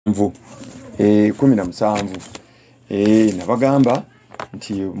nabagamba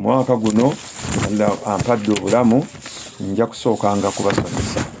nti mwaka guno ampadde obulamu nja kusookanga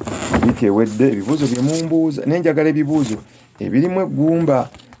kubasomesa. Wiiki ewedde ebibuuzo bye mumbuuza nenjagala ebibuuzo ebirimu eggumba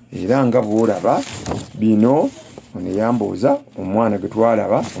era nga bw'olaba bino ono yambuuza omwana gwe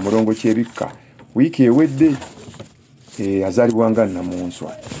twalaba omulongo kyebikka wiiki ewedde azaalibwa nga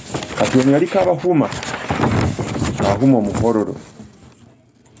Namunswa. Kati ono yaliko abahuma omuhororo.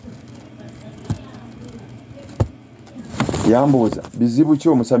 Yambuuza bizibu ki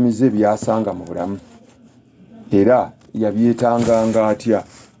omusamize byasanga mu bulamu era yabyetanganga atya.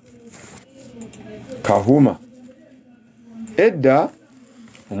 Kahuma edda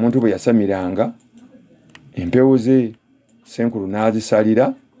omuntu bwe yasamiranga empewo ze Ssenkulu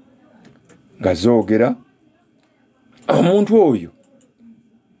n'azisalira nga zoogera. Omuntu oyo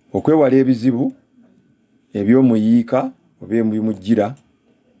okwewala ebizibu ebyomuyiika oba ebimujjira,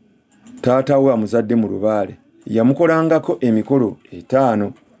 taata we amuzadde mu Lubaale yamukolangako emikolo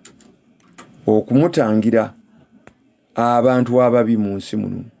 5 okumutangira abantu ababi mu nsi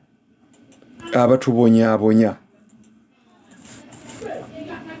muno abatubonyaabonya,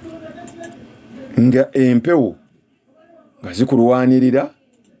 nga empewo nga zikulwanirira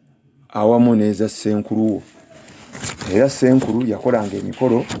awamu n'eza Ssenkulu wo. Era Ssenkulu yakolanga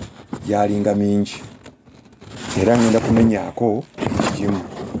emikolo gyalinga mingi era ngenda kumenyaako kimu.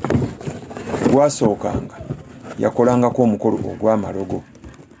 Gwasookanga yakolangako omukolo ogw'amalogo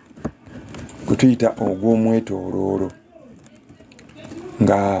gwe tuyita ogw'omwetooloolo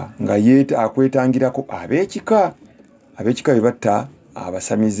nga yeeta akwetangirako ab'ekika be batta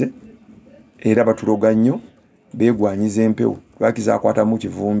abasamize era batuloga nnyo beegwanyiza empewo. Lwakizaakwatamu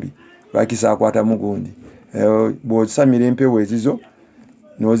kivumbi, lwakizaakwatamu gundi. Bw'osamira empewo ezizo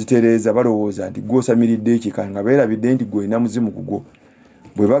n'ozitereeza balowooza nti gw'osamiridde ekika nga beerabidde nti gw'olina muzimu gugwo.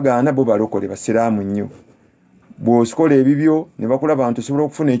 Bwe bagaana bo balokole basiraamu nnyo. Bw'osikola ebibyo ne bakulaba nti osobola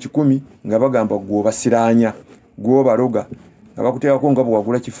okufuna 10 nga bagamba gw'obasiraanya, gw'obaloga, nga bakuteekako nga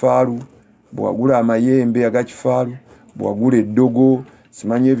bw'wagula kifaalu, bw'wagula amayembe aga kifaalu, bw'wagula eddogo,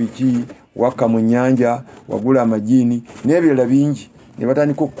 simanyi ebiki, wakka mu nnyanja, wagula amajiini n'ebirala bingi. Ne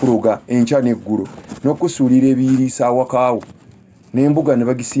batandika okukuloga enkya n'eggulo n'okusuulira ebiyiriisa awakaawo n'embuga ne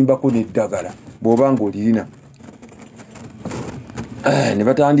bagisimbako n'eddagala bw'oba ng'olirina. Ne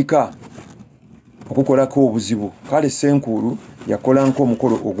batandika okukolako obuzibu. Kale Ssenkulu yakolanko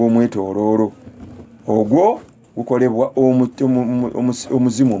omukolo ogw'omwetooloolo. Ogwo gukolebwa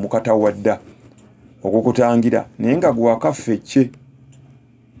omuzimu omukatawadda ogw'okutangira naye nga gwakaffecce.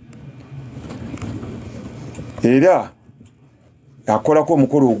 Era akolako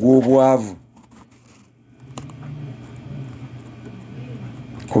omukolo ogw'obwavu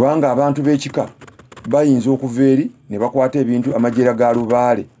kubanga abantu b'ekika bayinza okuva eri ne bakwata ebintu amajjera ga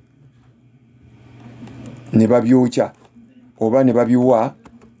Lubaale ne babyokya oba ne babiwa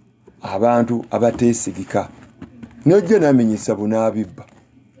abantu abateesigika. N'ojja n'amenyesa bunaabibba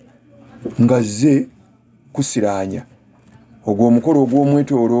nga zze kusiraanya. Ogwo omukolo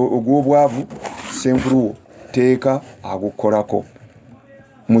ogw'omwetoolo ogw'obwavu Ssenkulu wo teeka agukolako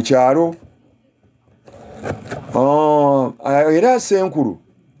mu kyalo. Era Ssenkulu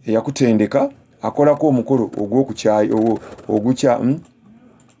eyakutendeka akolako omukolo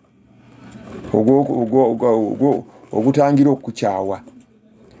ogutangira okukyawa.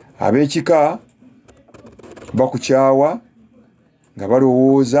 Ab'ekika bakukyawa nga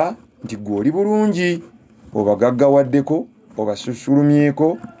balowooza nti gw'oli bulungi, obagaggawaddeko,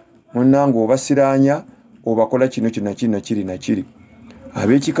 obasusulumyeko, munnange obasiraanya, obakola kino kiri na kiri.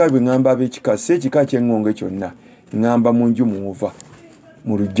 Ab'ekika bwe ŋŋamba ab'ekika si ekika ky'eŋŋonge kyonna, ŋŋamba mu nju muva,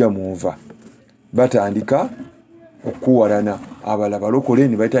 mu luggya muva. Batandika okuwalana, abala balokole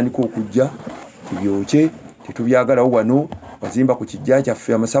ne batandika okujja tubyokye, tetubyagalawo wano, bazimba ku kijja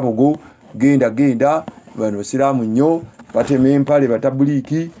kyaffe amasabogo, genda bano basiraamu nnyo, batema empale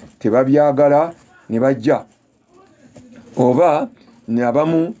batabuliiki, tebabyagala ne bajja. Oba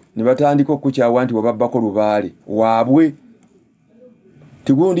abamu ne batandika okukyawa nti wababbako Lubaale waabwe.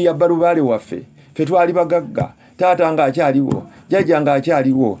 Tigundi yabba Lubaale waffe, ffe twali bagagga, taata ng'akyaliwo, jjajja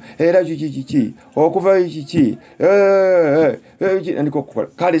ng'akyaliwo, era kiki okuva kiki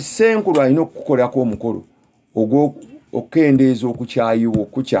kale Ssenkulu alina okukolako omukolo ogw'okukendeeza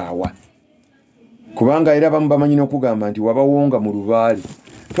okukyawa. Kubanga era bamu bamanyi n'okugamba nti wabawonga mu Lubaale.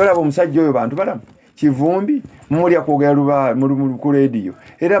 Tolaba omusajja oyo bantu balamu kivumbi mulya kwogera Lubaale ku leediyo.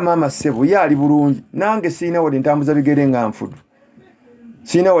 Era maama ssebo ye ali bulungi, nange siina wadde ntambuza bigere nga nfudu,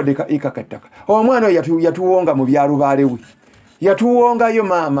 siina wadde ikakattaka. Omwana oyo yatuwonga mu bya Lubaale we, yatuwongayo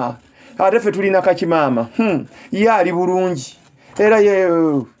maama, ate ffe tulina kaki maama. Ye ali bulungi era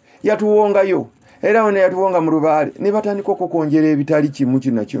yatuwongayo era wano yatuwonga mu Lubaale ne batandika okukonjera ebitali kimu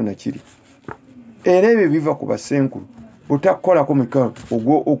kino na kiri era ebyo biva ku Ssenkulu butakolako mikolo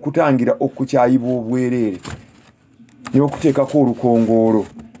ogwo okutangira okukyayibwa obwereere n'okuteekako olukongolo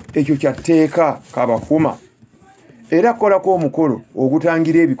ekyo kyatteeka kabakuma era kolako omukolo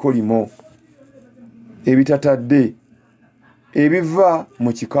ogutangira ebikolimo ebitatadde ebiva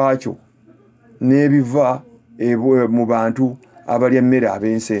mu kikakyo n'ebiva mu bantu abalya emmere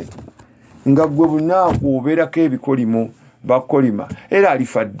ab'ensi nga gwe bunaku obeerako ebikolimo bakolima era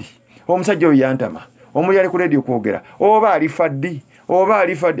alifaddi omusajja oyo yantama omuli ali ku leediyo kwogera oba alifaddi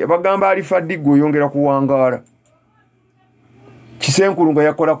bagamba alifaddi gwe oyongera kuwangaala Ssenkulu nga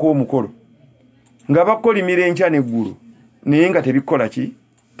yakolako omukolo nga bakolimira enkya n'eggulu naye nga tebikola ki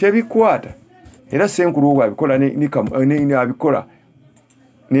tebikwata era Ssenkulu obwo abikola abikola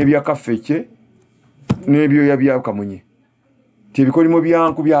n'ebyakaffeke n'ebyoya bya kamunye tebikolimo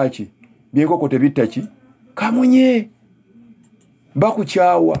byanku byaki byenkoko tebitta ki kamunye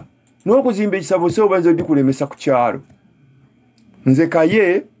bakukyawa n'okuzimba ekisabo so bazo dikulemesa ku kyalo nze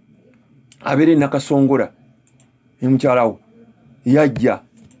kaye abere nakasongola emukyalawo yajja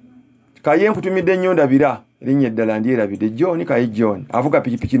kaye nkutumidde nnyo ndabira erinnya eddala ndyerabidde John kaye John avuga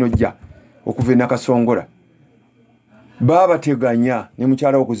pikipiki nojja okuva nakasongola babateganya ne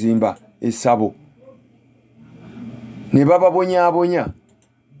mukyala okuzimba esabo ne bababonyaabonya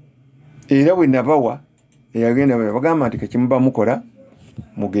era bwe nabawa eyagenda bagamba nti kakimuba mukola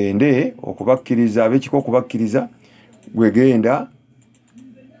mugende okubakkiriza ab'ekiko okubakkiriza gwegenda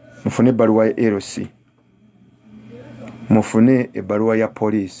mufune ebbaluwa ya LC mufune ebbaluwa ya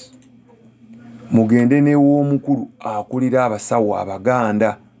poliisi mugende n'ew'omukulu akulira abasawo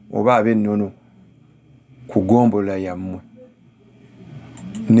abaganda oba ab'ennono ku ggombolola yammwe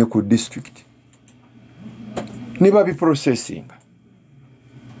ne ku district ne babiprocesinga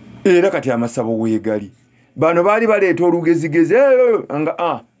era kati amasabo weegali bano baali baleeta olugezigezi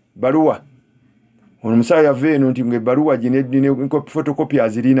nga baluwa ono omusawo yava eno nti ebbaluwa gine fotokopi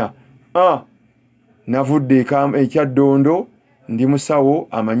azirina navudde ekyaddondo ndi musawo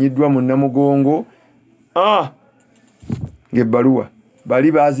amanyiddwa mu Namugongo ng'ebbaluwa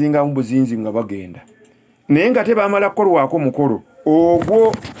bali bazingamu buzinzi nga bagenda naye nga tebamala kukolwako mukolo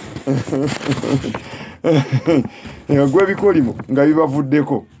ogwo gw'ebikolimo nga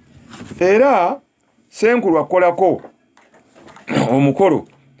bibavuddeko era Ssenkulu akolako omukolo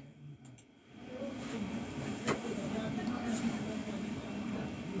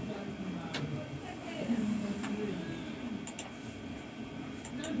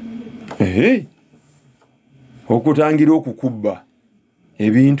okutangira okukubba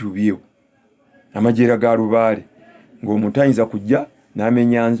ebintu byo amajeera ga Lubaale ng'omuntu ayinza kujja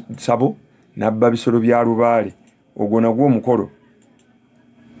n'amenya nsabo n'abba bisolo bya Lubaale ogwo nagwo omukolo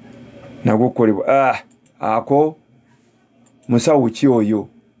nagwo kukolebwa ako musawo ki oyo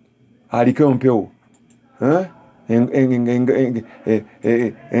aliko mpewo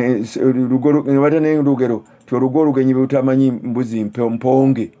lugero ti olugo olugenyi lutamanyi mbuzi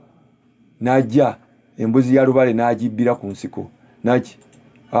mponge najja embuzi ya Lubaale n'agibbira ku nsiko naki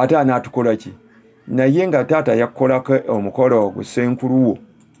ate anaatukola ki naye nga taata yakolako omukolo ogwo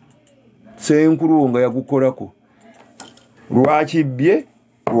Ssenkulu nga yagukolako lwakibbye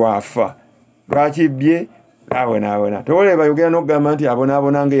lwafa lwakibbye abona toleba yogera n'okugamba nti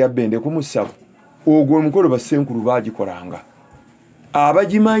abonaabona nga eyabbende ku musabo ogwo omukolo Ssenkulu baagikolanga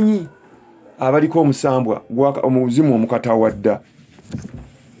abagimanyi abaliko omusambwa omuzimu omukatawadda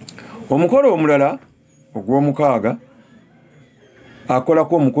omukolo omulala ogw'omukaaga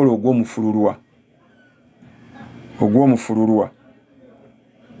akolako omukolo ogw'omufululwa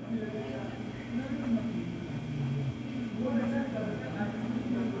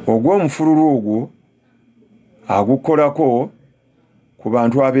ogwo agukolako ku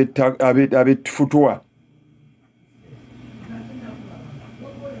bantu ab'effutwa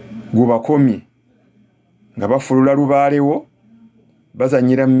gubakomye nga bafulula Lubaalewo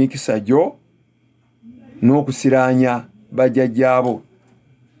bazanyira mu mikisa gyo n'okusiraanya bajjajjaabo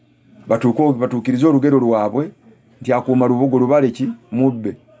batuukirize olugero lwabwe nti akuuma lubugo Lubaale ki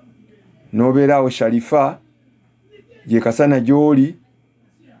mubbe n'obeeraawo Sharifa gye kasana gy'oli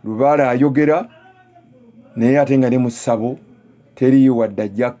Lubaale ayogera naye ate nga ne mu ssabo teriyo wadde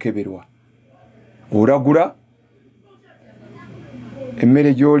ajja kkeberwa olagula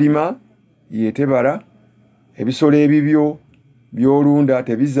emmere gy'olima yeetebala ebisolo ebibyo by'olunda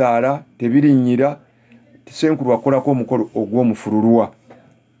tebizaala tebirinnyira Ssenkulu akolako omukolo ogw'omufululwa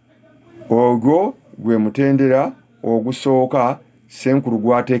ogwo gwe mutendera ogusooka Ssenkulu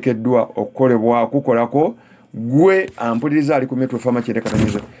gwateekeddwa okukolebwa kukolako gwe ampuliriza ali ku Metro Pharmacy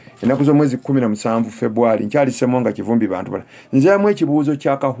ennaku z'omwezi 17 February nkyali Ssemonga Kivumbi Bantubalamu nziramu ekibuuzo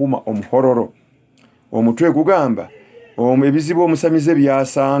kya Kahuma omuhororo omutwe gugamba ebizibu omusamize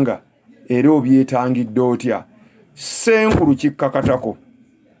byasanga era obyetangidde otya Ssenkulu kikkakatako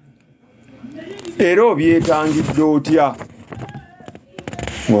era obyetangidde otya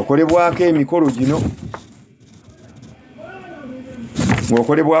ng'okolebwako emikolo gino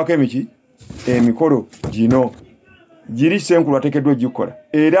ng'okolebwako emikolo gino giri Ssenkulu ateekeddwa ogikola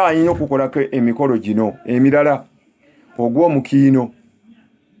era ayina okukolako emikolo gino emirala ogw'omukiino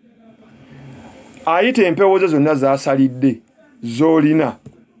ayita empewo ze zonna zaasalidde z'olina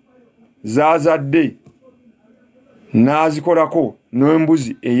zaazadde n'azikolako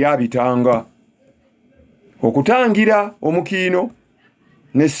n'embuzi eyabitanga okutangira omukiino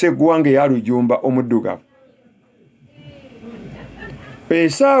ne Sseggwanga eyalujumba omuddugavu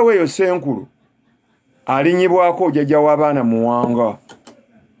esaawa eyo Ssenkulu alinyibwako jjajja w'abaana Muwanga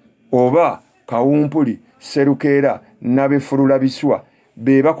oba Kawumpuli Serukeera n'abefulula biswa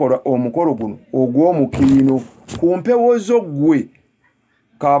be bakola omukolo guno ogw'omukiino ku mpewo zo ggwe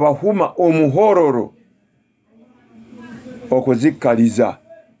kabahuma omuhororo okuzikkaliza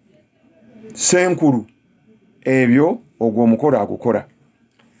Ssenkulu ebyo ogw'omukolo agukola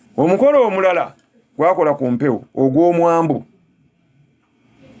omukolo omulala gwakola ku mpewo ogw'omwambu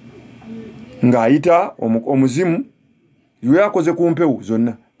ng'ayita omuzimu yakoze ku mpewo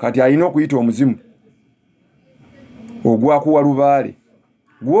zonna kati alina okuyita omuzimu ogwakuwa Lubaale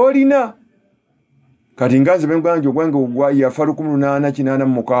gw'olina kati nganze bengwange ogwange ogwa yafa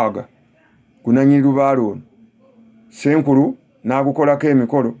 1886 gunanyiri Lubaale ono Ssenkulu n'agukolako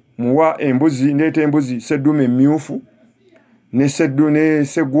emikolo muwa embuzi ndeeta embuzi Sseddume emmyufu ne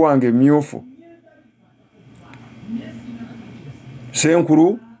Sseggwanga emmyufu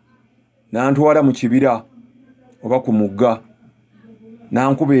Ssenkulu n'antwala mu kibira oba ku mugga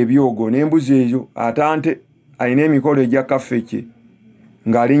n'ankuba ebyogo n'embuzi eyo atante alina emikolo egya kaffeke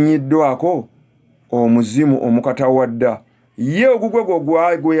ng'alinnyiddwako omuzimu omukatawadda ye ogugwe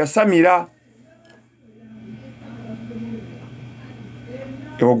gwe yasamira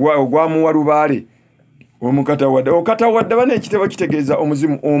ogwamuwa Lubaale omukatawadda okatawadda bane ekitabo kitegeeza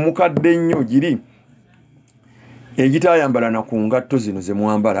omuzimu omukadde ennyo giri egitayambala na ku ngatto zino ze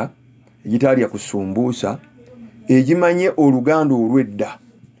mwambala egitalya kusumbuusa egimanye oluganda olw'edda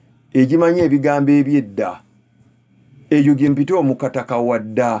egimanye ebigambo eby'edda eyo gempita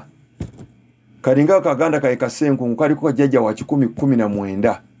omukatakawadda kalinga kaganda kaye ka Ssenkulu kaliko kajjajja wa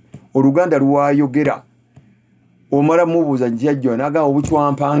 1019 oluganda lwayogera omala mubuuza jjajja n'agamba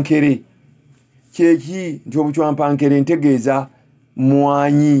obucwampankere kyeki nti obucwampankere ntegeeza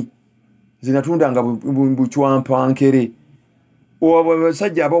mwanyi zinatundanga bucwampankere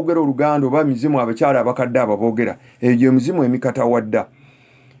abasajja aboogera oluganda oba mizimu abakyala abakadde ababoogera egyo emizimu emikatawadda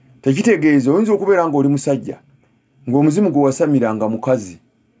tekitegeeza oyinza okubeera ng'oli musajja ng'omuzimu gwe wasamiranga mukazi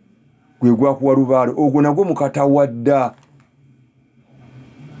gwe gwakuwa Lubaale ogwo nagwo mukatawadda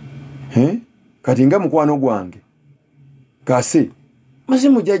kati nga mukwano gwange kase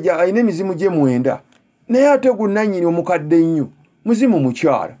muzimu jjajja alina emizimu gye 9 naye ate gunnannyini omukadde ennyo muzimu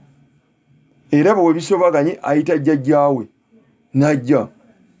mukyala era bwe bisobaganye ayita jjajjaawe najja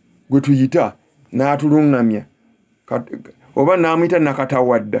gwe tuyita n'atuluŋŋamya oba n'amuyita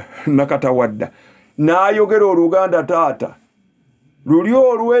nakatawadda n'ayogera oluganda taata luli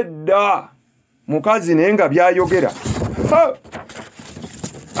olw'edda mukazi naye nga byayogera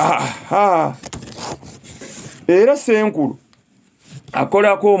era Ssenkulu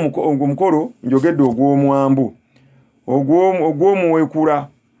akolako omukolo njogedde ogw'omwambu ogw'omuwekula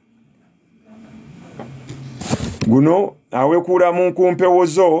guno awekula mu nkumpewo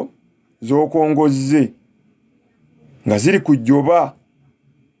zo z'okongozze nga ziri ku jjoba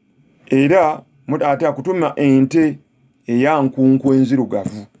era ate akutuma ente eya nkunku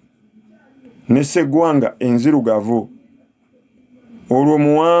enzirugavu ne Sseggwanga enzirugavu olwo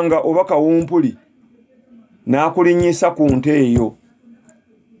Muwanga oba Kawumpuli n'akulinnyisa ku nte eyo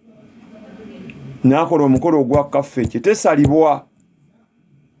n'akola omukolo ogwa kaffeke tesalibwa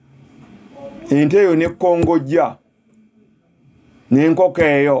ente eyo nekkongojja n'enkoko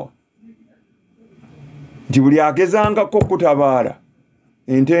eyo nti buli agezangako okutabaala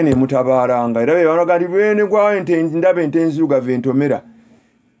ente eno emutabaalanga era bebanoga nti bwene gwawo ente ndaba ente enzirugavu entomera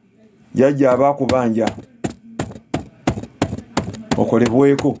jjajja abaakubanja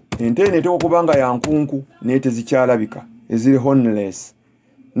okolebweko ente eno eteka okubanga ya nkunku naye tezikyalabika eziri honeless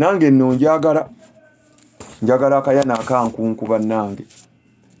nange nno njagala akayana akankunku bannange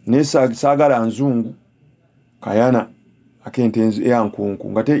naye saagala nzungu kayana ak'ente eya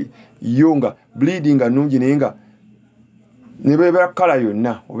nkunku nga yo nga bleeding nga nnungi naye nga ne beba kala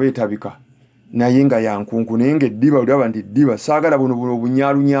yonna oba etabika naye nga yankunku naye ng'eddiba olaba nti ddiba saagala buno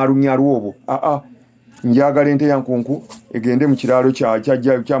bunyaalu obwo njagala ente yankunku egende mu kiraalo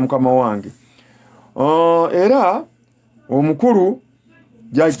kya mukama wange. Era omukulu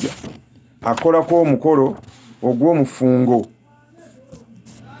jajja akolako omukolo ogw'omufungo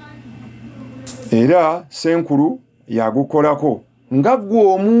era Ssenkulu yagukolako nga ggwe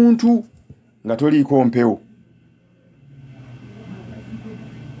omuntu nga toliiko mpewo.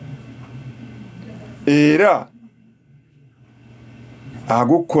 Era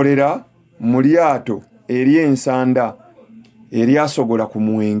agukolera mu lyato ery'ensanda eryasogola ku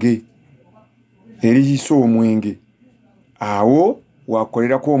mwenge eriyisa omwenge. Awo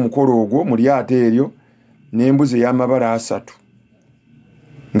wakolerako omukolo ogwo mu lyato eryo n'embuzi ey'amabala 3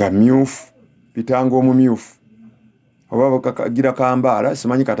 nga myufu bitanga omumyufu oba kagira kambaala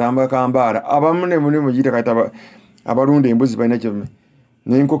simanyi katamba kambaala abamu ne muyita kata abalunda embuzi balina kyo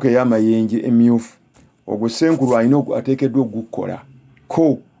n'enkoko ey'amayenje emyufu. Ogwo Ssenkulu alina ateekeddwa okugukola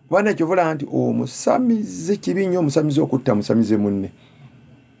ko bana kyovola nti omusamize kibi nnyo omusamize okutta musamize munne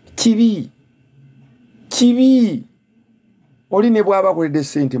kibi oli ne bw'aba akoledde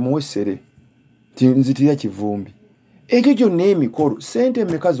ssente muwessere nzitira kivumbi ekyo kyonna emikolo ssente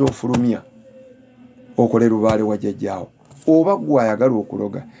mmeka z'ofulumya okole Lubaale wa jjajjaawo oba gwe ayagala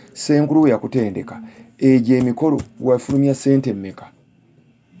okuloga Ssenkulu we yakutendeka egyo emikolo wafulumya ssente mmeka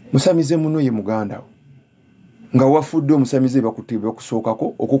musamize munno ye muganda wo nga wafudde omusamize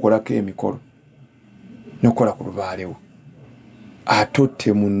bakusookako okukolako emikolo nokukola ku Lubaale wo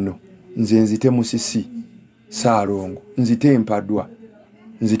atotte munno nze nzite Musisi Saalongo nzite Empadwa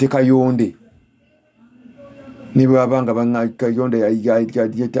nzite Kayonde ne bwabanga Kayonde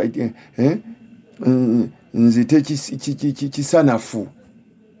nzite Kisanafu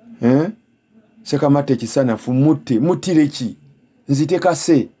Sekamate Kisanafu Mutireki nzite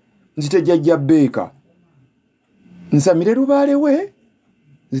Kase nzite Jjajja Beeka nsamire Lubaale we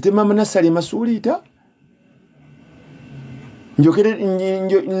nzite Mama Nasali Masuulita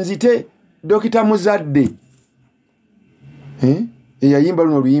nzite Dokita Muzadde eyayimba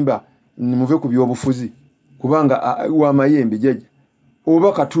luno oluyimba muve ku by'obufuzi kubanga w'amayembe jjajja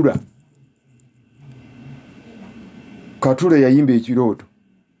oba Katula yayimba ekirooto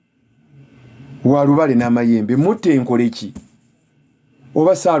wa Lubaale n'amayembe mutte enkoleki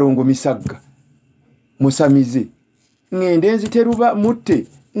oba Saalongo Misagga musamize ngende nzite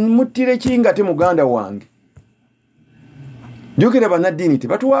muttire kinga te muganda wange jukira bannaddiini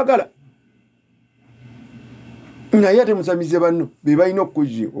tebatuwagala naye ate musamize banno be balina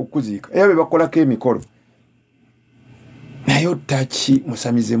okuziika era be bakolako emikolo naye ottaki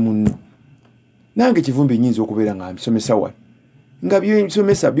musamize munno. Nange kivumbi nyinza okubeera nga mbisomesa wano nga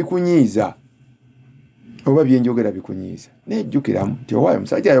byensomesa bikunyiiza oba byenjogera bikunyiiza nejjukiramu nti owaayo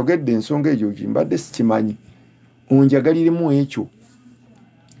omusajja ayogedde ensonga egyo mbadde sikimanyi onjagaliremu ekyo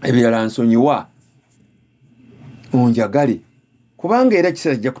ebirala nsonyiwa onjagale kubanga era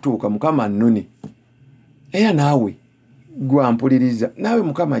kiseera kijja kutuuka Mukama nnone era naawe gwampuliriza naawe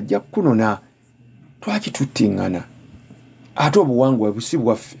Mukama ajja kukunona twakituttiŋŋana ate obuwangwa busi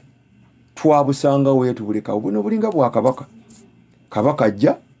bwaffe twabusanga weetubuleka buno bulinga bwa kabaka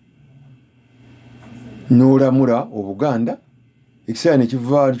ajja n'olamula Obuganda ekiseera ne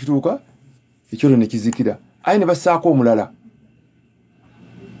kiva kituuka ekyoto ne kizikira aye ne bassaako omulala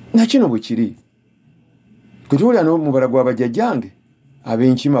nakino bwe kiri kwe tuwulira n'omubala gw'abajjajjange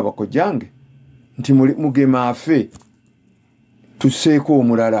ab'enkima bakojjange nti mugema afe tusseeko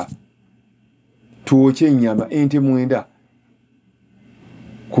omulala tuwokye ennyama ente 9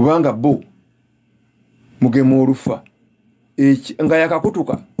 kubanga bo mugema olufa nga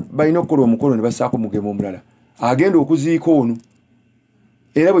yakakutuka balina okukola omukolo ne bassaako mugema omulala agenda okuziika ono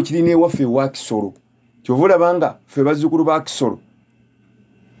era bwe kirina ewaffe ewa Kisolo kyova olabanga ffe bazzukulu ba Kisolo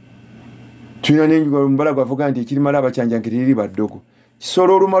tulina n'omubala gwavuga nti ekirimala abacyanjanke teriri baddogo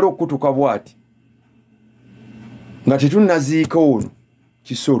Kisolo olumala okukutuka bw'ati nga tetunnaziika ono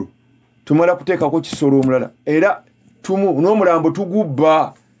Kisolo tumala kuteekako Kisolo omulala era n'omulambo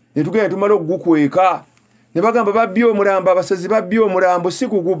tugubba ne tugenda tumala okugukweka ne bagamba babbye omulambo abasazi babbye omulambo si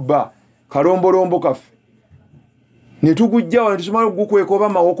kugubba kalombolombo kaffe ne tugujja wano tumala okugukweka oba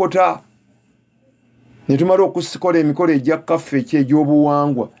mawokota ne tumala okusikola emikolo egya kaffe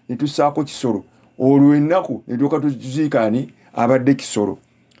egy'obuwangwa ne tussaako Kisolo olwo ennaku ne tuuka tuziikaani abadde Kisolo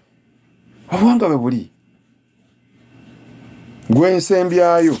obuwangwa bwe buli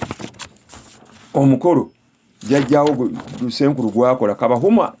gwensembyayo omukolo jjajjaawo Ssenkulu gwakola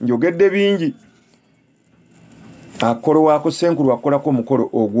kabahuma njogedde bingi akolo wako Ssenkulu akolako omukolo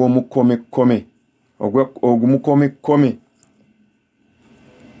ogw'omukomekome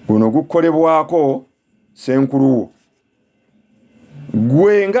guno gukolebwako Ssenkulu wo.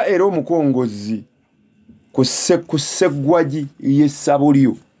 Gwe nga era omukongozi ku sseggwagi y'essabo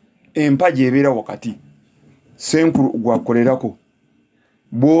lyo empaji ebeera wakati Ssenkulu gwakolerako.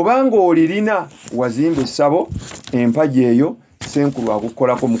 Bw'oba ng'olirina wazimba essabo empaji eyo Ssenkulu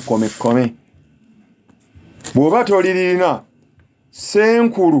agukolako mu kkomekome. Bw'oba tolirina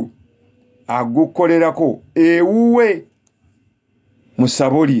Ssenkulu agukolerako ewuwe mu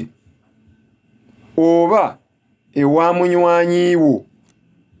ssabo lye oba ewa munywanyi wo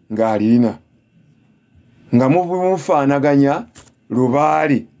ng'alirina nga mufaanaganya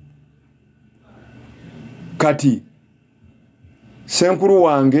Lubaale. Kati Ssenkulu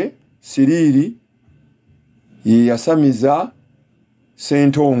wange Siriiri ye yasamiza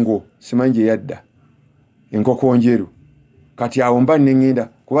Ssentongo, simanyi gye yadda, enkoko njeru. Kati awo mba nengenda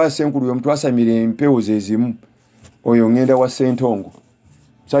kuba Ssenkulu yo mtu asamira empewo ze zimu. Oyo ngenda wa Ssentongo.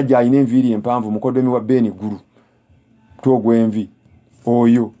 Sajja alina enviiri empanvu, mukodomi wa Beni Gulu. Twogwenvi.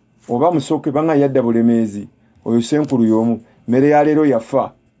 Oyo oba musoke banga yadda Bulemeezi. Oyo Ssenkulu y'omu. Mmere ya leero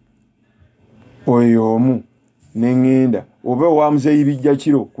yafa. Oyo y'omu. Nengenda oba wa Muzeeyi bijja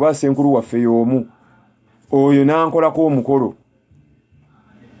kiro kuba Ssenkulu waffe y'omu. Oyo nankolako omukolo.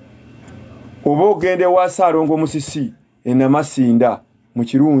 Oba ogende wa Saalongo Musisi Namasinda mu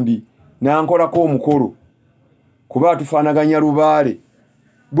Kirundi nankolako omukolo kuba tufaanaganya Lubaale.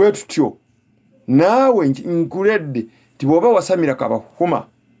 Bwe tutyo naawe nkuledde ti bw'oba wasamira kabahuma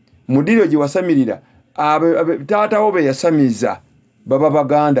mu ddiriro gye wasamirira taatawo be yasamiza baba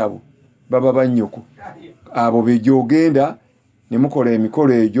baganda bo baba bannyoko abo be gy'ogenda ne mukola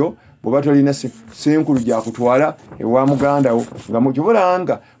emikolo egyo. Bw'oba tolina Ssenkulu gyakutwala ewa muganda wo nga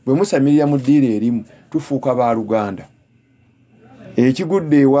mukibulanga bwe musamirira mu ddiiro erimu tufuuka ba Luganda.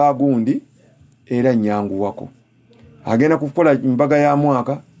 Ekigudde ewa gundi era nnyanguwako. Agenda kukola mbaga ya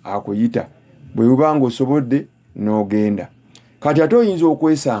mwaka akuyita. Bwe ubanga osobodde n'ogenda. Kati ate oyinza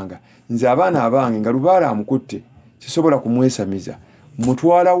okwesanga nze abaana abange nga Lubaale amukutte sisobola kumwesamiza.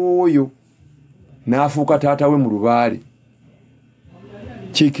 Mutwala w'oyo n'afuuka taata we mu Lubaale.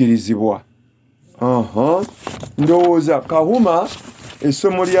 Kikirizibwa. Ndowooza kahuma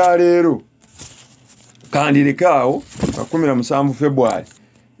essomo lya leero kandirekaawo 17 February.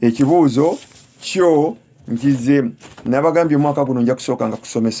 Ekibuuzo kyo nkize nabagambye omwaka guno nja kusooka nga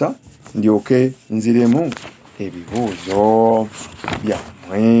kusomesa ndyoke nziremu ebibuuzo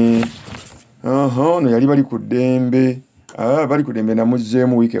byammwe. No yali bali ku ddembe. Bali ku ddembe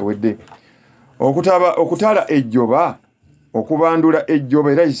namuzzeemu wiiki ewedde. Okutala ejjoba, okubandula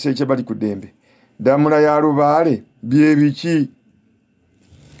ejjoba era kise bali ku ddembe. Ddamula ya Lubaale bye biki?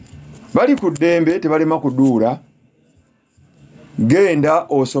 Bali ku ddembe tebalema kuduula. Genda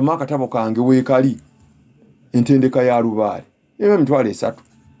osoma akatabo kange weekali entendeka ya Lubaale. Eba emitwalo 3.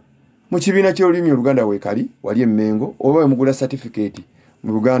 Mu kibiina ky'olulimi Oluganda weekali wali Emmengo oba mugula certificate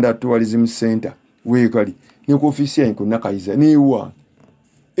mu Luganda Tourism Center weekali ne ku ofisi yange Nakayiza niwa.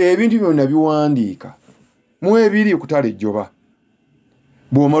 Ebintu byonna biwandiika mu ebiri okutala ejjoba.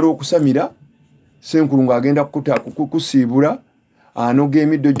 Bw'omala okusamira Ssenkulu ng'agenda kusiibula anoga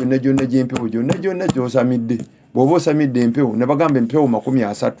emiddo gyonna gy'empewo gyonna gy'osamidde. Bw'oba osamidde empewo nabagamba empewo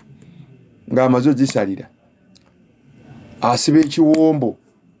 30 ng'amaze zisalira. Asiba ekiwombo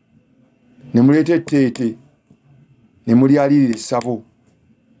ne muleeta etteete ne mulyalirira essabo.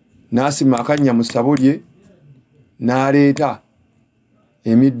 N'asima akannya mu ssabo lye n'aleeta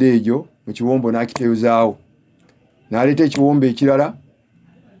emiddo egyo mu kiwombo n'akiteezaawo. N'aleeta ekiwombo ekirala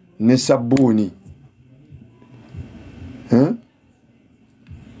ne sabbuuni.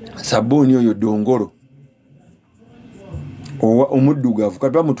 Sabbuuni oyo dongolo omuddugavu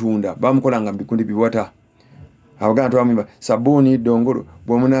kati bamutunda bamukolanga mu bikundi biwata. Abaganda bamwimba sabbuuni dongolo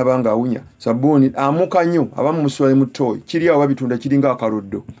bw'omunaaba nga awunya sabbuuni amuka nnyo abamu muswale mu ttooyi kiri awo babitunda kiringa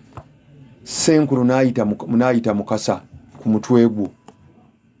akaloddo. Ssenkulu n'ayita Mukasa ku mutwe gwo.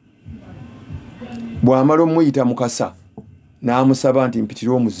 Bw'amala omuyita Mukasa n'amusaba nti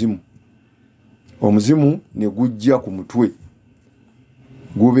mpitira omuzimu. Omuzimu ne gujja ku mutwe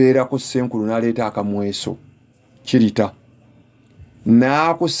gubeerako. Ssenkulu n'aleeta akamweso kirita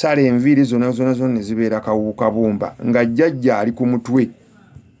n'akusala enviiri zonna ne zibeera kabumba nga jjajja ali ku mutwe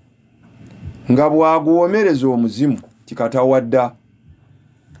nga bw'aguwomereza omuzimu kikatawadda.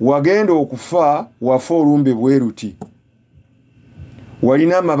 Wagenda okufa wafa olumbe bwe ruti.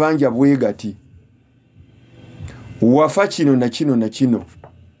 Walina amabanja bwe gati. Wafa kino na kino na kino.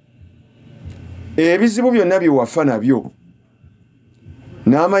 Ebizibu byonna bye wafa nabyo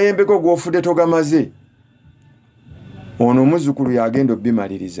n'amayembe go g'ofudde togamaze. Ono omuzzukulu yagenda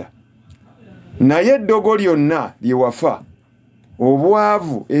obimaliriza. Naye eddogo lyonna lye wafa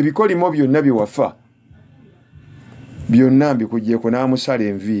obwavu ebikolimo byonna byewafa byonna mbikugyeko n'amusala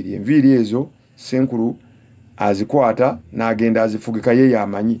enviiri ezo Ssenkulu azikwata n'agenda azifugika ye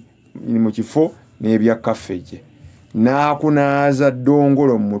yamanyi mu kifo n'ebya kaffeje n'akunaaza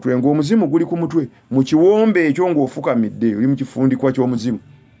ddongolo mu mutwe ng'omuzimu guli ku mutwe mu kiwombe ekyo ng'ofukamidde oli mu kifundikwa ky'omuzimu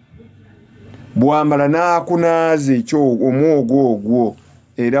bwamala n'akunaaza ekyo omwogo ogwo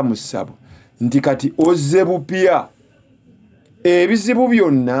era mu ssabo nti kati ozze bupya ebizibu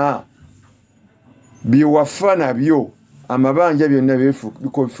byonna byewafa nabyo amabanja byonna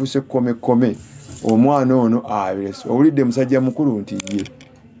bifuse kkomekome omwana ono abirese owulidde musajja mukulu nti ye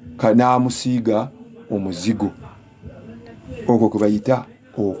n'amusiiga omuzigo okwo kwe bayita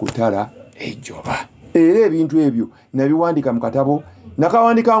okutala ejjoba era ebintu ebyo nabiwandika mu katabo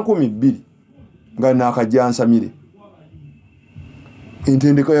nakawandika 2,000 nga naakajjansamire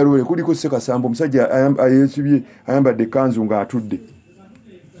entendeka ya Lubaale kuliko Sekasambo omusajja ayesibye ayambadde kanzu ng'atudde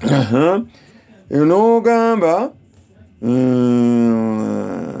n'ogamba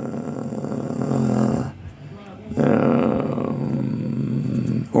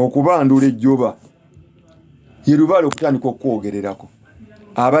okubandula ejjoba ye Lubaale okutandika okwogererako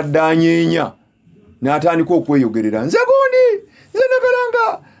abadde anyeenya n'atandika okweyogerera nze gundi nze nagalanga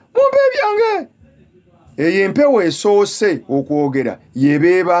mumpe ebyange eyo empewo esoose okwogera yeba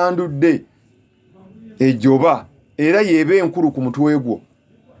ebandudde ejjoba era yeba enkulu ku mutwe gwo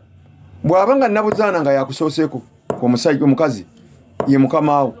bw'aba nga nabuzaana nga yakusooseeko omusajja omukazi ye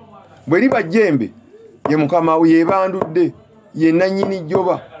mukamaawo bwe liba jjembe ye mukamaawo yebandudde ye nannyini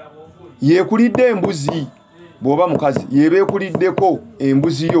jjoba yeekulidde embuzi bw'oba mukazi yeba ekuliddeko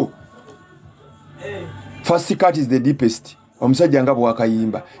embuzi yo first cut is the deepest omusajja nga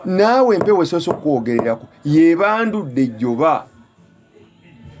bwakayimba naawe empewo esoose okwogererako yebandudde ejjoba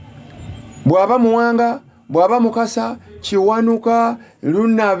bw'aba muwanga bw'aba mukasa kiwanuka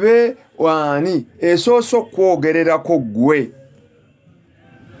lunabe wani esoose okwogererako gwe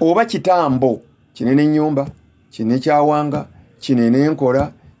oba kitambo kinene nnyumba kinene kyawanga kinene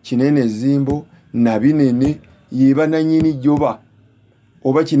enkola kinene zimbo nabinene yeba nannyini jjoba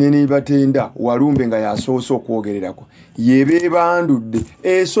oba kinene batenda walumbe nga yasoose okwogererako yebe bandudde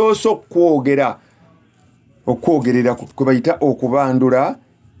esoose okwogererako kwe bayita okubandula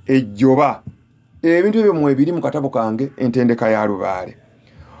ejjoba ebintu ebyo mwe biri mu katabo kange entendeka ya Lubaale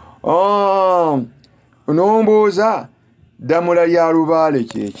nombuuza ddamula lya Lubaale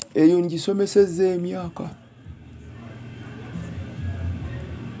kyeki eyo ngisomesezza emyaka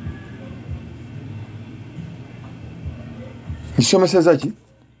ngisomesezza ki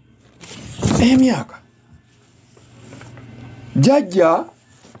emyaka jjajja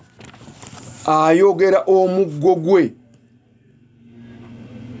ayogera omuggo gwe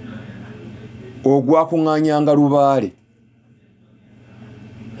ogwakuŋŋaanyanga Lubaale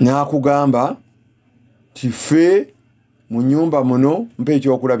n'akugamba tife mu nnyumba muno mpa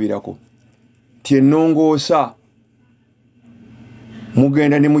ekyokulabirako tyennongoosa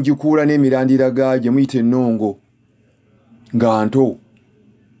mugenda ne mugikuula n'emirandira gagye muyita ennongo nga nto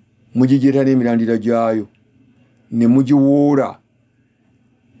mugijeeta n'emirandira gyayo ne mugiwuula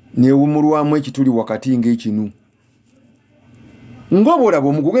newumulwamu ekituli wakati ng'ekinu ng'obolaba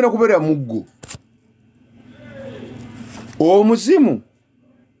omugugenda kubeera muggo omuzimu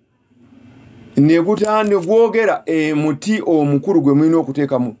ne gwogera emuti omukulu gwe mulina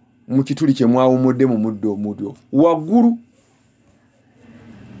okuteeka mu kituli kye mwawumudde mu muddo omuddo waggulu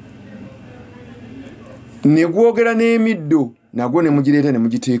ne gwogera n'emiddo nagwo ne mugireeta ne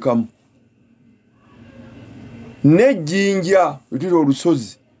mugiteekamu n'ejjinja lutira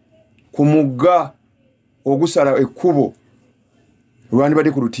olusozi ku mugga ogusala ekkubo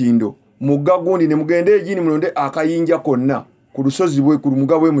lwandibadde ku lutindo mugga gundi ne mugenda egini mulonde akayinja konna ku lusozi bwe ku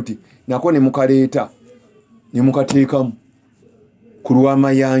mugga bwe muti nako ne mukaleeta ne mukateekamu ku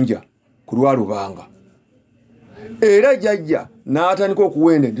lw'amayanja ku lwa Lubanga era jjajja n'atandika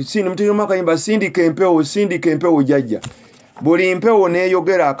okuwenda nti mutirimu akayimba sindika empewo jjajja buli mpewo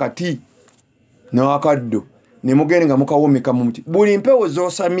neeyogera akati n'akaddo ne mugende nga mukawomeka mu muti buli mpewo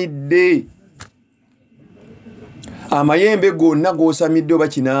z'osamidde amayembe gonna g'osamidde oba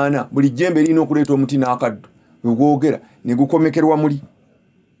 8 buli jjembe lirina okuleeta omuti n'akaddo ogwogera ne gukomekerwa muli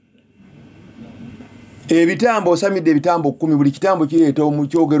ebitambo osamidde ebitambo 10 buli kitambo kireeta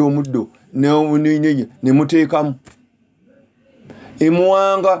omukyogera omuddo ne muteekamu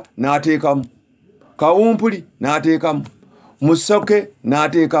emuwanga n'ateekamu kawumpuli n'ateekamu musoke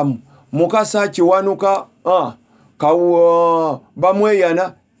n'ateekamu mukasa kiwanuka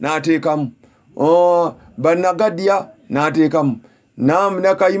bamweyana n'ateekamu banagadya n'ateekamu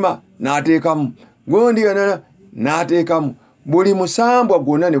nakayima n'ateekamu gondi yana n'ateekamu buli musambwa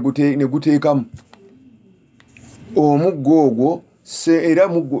gwonna ne guteekamu omuggo ogwo era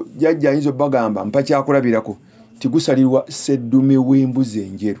muggo jjajja ayinza bagamba mpa kyakulabirako tigusalirwa sseddume w'embuzi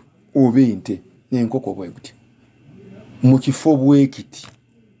enjeru oba ente n'enkoko bwe gutya mu kifo bwekiti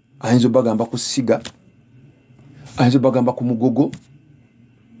ayinza bagamba ku ssiga ayinza bagamba ku mugogo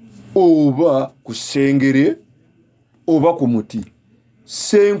oba ku ssengere oba ku muti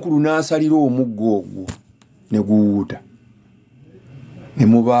Ssenkulu n'asalira omuggo ogwo ne guwuuta ne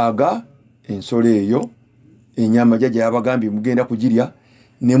mubaaga ensolo eyo enyama jjajja yabagambye mugenda kugirya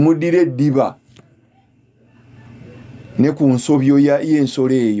ne muddira eddiba ne ku nsobyo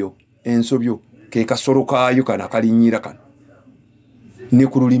y'ensolo eyo ensobyo ke kasolo kaayo kana kalinnyira kano ne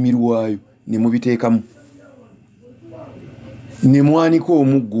ku lulimi lwayo ne mubiteekamu ne mwanika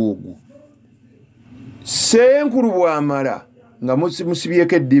omuggo ogwo Ssenkulu bw'amala nga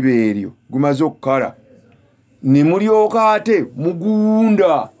musibyeko eddiba eryo gumaze okukala ne mulyoka ate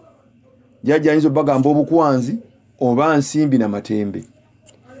mugunda jjajja ayinza bagamba obukwanzi oba nsimbi na matembe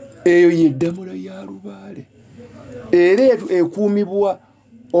eyo yeddamula ya Lubaale era ekuumibwa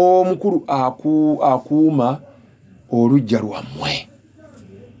omukulu akuuma olujja lwammwe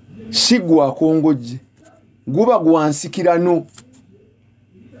si gwakongojje guba gwansikirano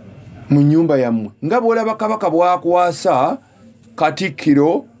mu nnyumba yammwe nga bw'olaba kabaka bwakwasa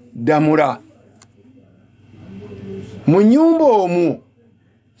Katikkiro Damula mu nnyumba omwo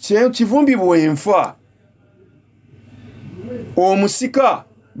kivumbi bwenfa omusika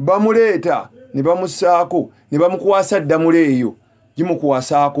bamuleeta ne bamusaako ne bamukwasa Damula eyo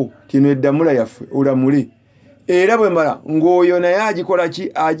gimukwasaako tino eddamula yaffe olamule era bwe mala ng'oyo naye agikola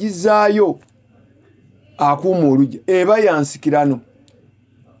ki agizaayo akuuma olujja eba yansikirano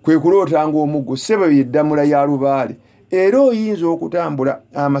kwe kulootanga omuggo ssebo yeddamula ya Lubaale era oyinza okutambula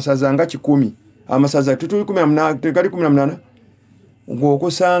amasaza nga 10 amasaza tutuli 18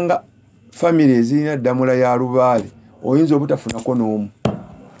 ng'okusanga famire ezirina ddamula ya Lubaale oyinza obutafunako n'omu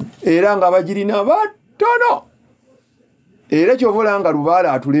era nga bagirina batono era kyovula nga Lubaale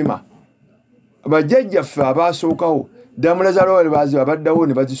atulema bajjajjaffe abaasookawo ddamula za Lubaale baziba baddawo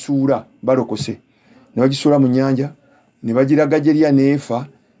ne bazisuula balokose ne bagisuula mu nnyanja ne bagiraga gyerya neefa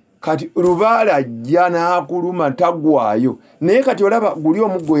kati Lubaale ajja n'akuluma taggwayo naye kati olaba guli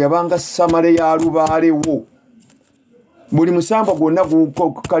omuggo yabanga samale ya Lubaale wo buli musambwa gwonna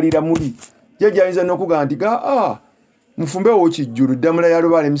gukalira muli jjajja ayinza n'okugamba nti mufumbewo kijjulu ddamula ya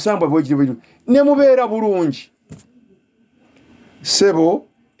Lubaale musambwa bwekiri ne mubeera bulungi ssebo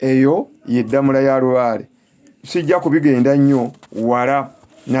eyo yeddamula ya Lubaale sijja kubigenda nnyo wala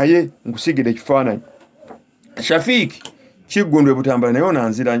naye nkusigire ekifaananyi Shafiiki kiggundwe Butambala naye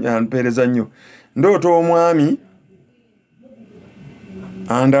onanzira mpeereza nnyo ndoota omwami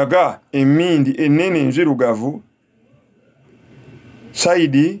andaga emmindi ennene enzirugavu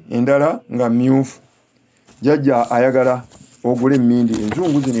sayidi endala nga myufu jjajja ayagala ogula emmindi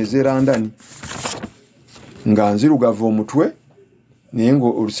enzungu zino ez'erandani nga nzirugavu omutwe naye nga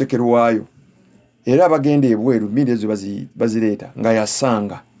oluseke lwayo era abagenda ebweru emmindi ezo bazireeta nga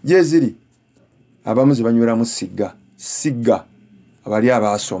yasanga gye ziri abamu zibanyweramu sigga abali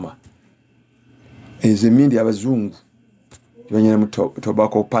abaasoma ezo emmindi abazungu zibanyweramu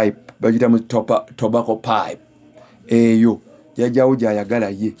tobacco pipe bagitamu tobacco pipe eyo jjajjawo gy'ayagala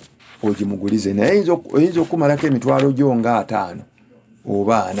ye ogimugulize naye oyinza okumalako emitwalo gyo nga 5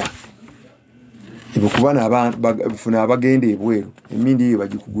 oba 4 ebikuba bafuna abagenda ebweru emmindi eyo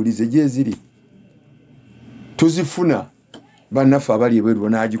bagikugulize gye ziri tuzifuna bannaffe abali ebweru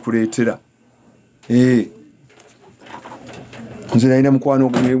banagikuleetera nze nalina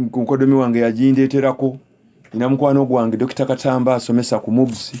mukodomi wange yagindeeterako nina mukwano gwange Dokita Katamba asomesa ku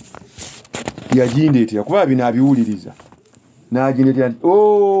mubusi yagindeetera kuba bino abiwuliriza n'agindeetera nti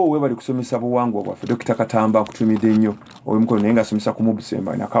webali kusomesa buwangwa bwaffe Dokita Katamba akutumidde nnyo owemukono naye nga asomesa ku mubusi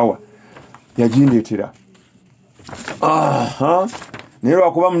nakawa yagindeetera naye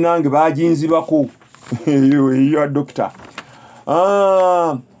lwakuba munange baginzibako eyo Dokita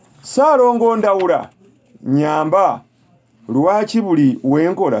Ssaalongo Ndawula nyamba lwaki buli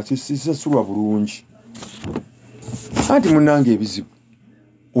wenkola sisasulwa bulungi anti munange ebizibu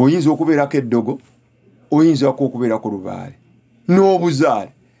oyinza okubeerako eddogo oyinza okubeerako Lubaale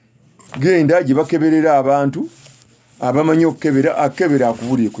n'obuzaale genda gye bakeberera abantu abamanyi okukebera akebera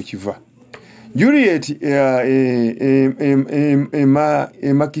akubulire ku kiva Juliet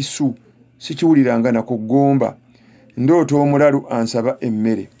emakisu sikiwuliranga nakugomba ndoota omulalu ansaba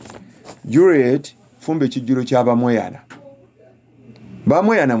emmere Juliet fumba ekijjulo ky'abamweyana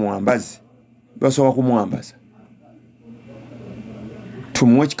bamweyana mwambazi basobola kumwambaza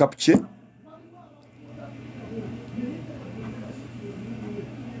tumuwe ekikapu kye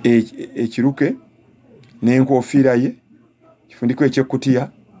ekiruke n'enkofiira ye, kifundiko ekyekutiya,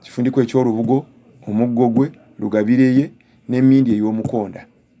 kifundiko ekyolubugo, omuggo gwe, lugabire ye n'emmindi ey'omukonda,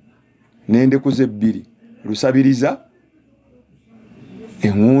 n'endeku ze 2, lusabiriza,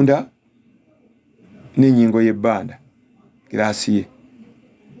 eŋŋunda n'ennyingo y'ebbanda, giraasi ye,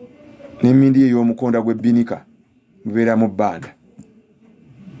 n'emmindi ey'omukonda gw'ebbinika mubeeramu bbanda.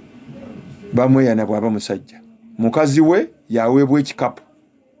 Bamweyana bw'aba musajja. Mukazi we yaweebwa ekikapu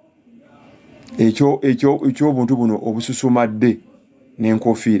eky'obuntu buno obususumadde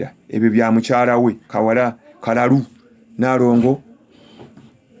n'enkofiira, ebyo bya mukyala we Kawala Kalalu Nalongo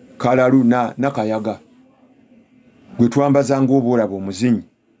Kalalu na Kayaga, gwe twambaza ng'obwolaba omuzinyi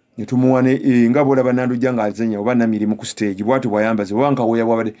ne tumuwa nga bwolaba Nandujja ng'azenya oba Namirimu ku stage bw'ati bwayambaze wanka we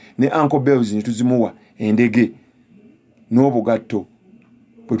yabwabadde ne Uncle Bells ne tuzimuwa endege n'obugatto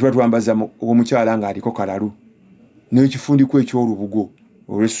bwe tuba twambaza omukyala ng'aliko Kalalu n'ekifundiko eky'olubugo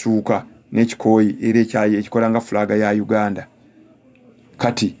olw'essuuka n'ekikooyi era ekyayi ekikola nga fulaga ya Uganda.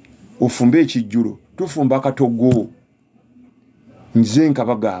 Kati ofumba ekijjulo, tufumba akatogo. Nze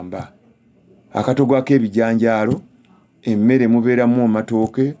nkabagamba akatogo ak'ebijanjaalo, emmere mubeeramu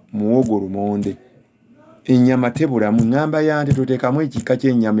amatooke, muwogo, lumonde, ennyama tebulamu. Ngamba yante toteekamu ekika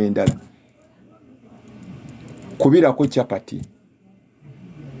ky'ennyama endala, kubirako chapati,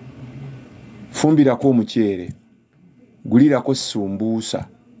 fumbirako omuceere, gulirako sumbuusa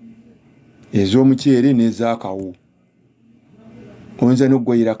ez'omuceere n'ez'akawu, oyinza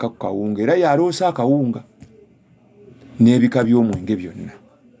n'oggwayirako kawunga, era yaloosa akawunga n'ebika by'omwenge byonna.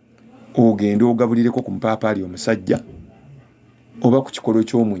 Ogenda ogabulireko ku mpaapaali omusajja oba ku kikolo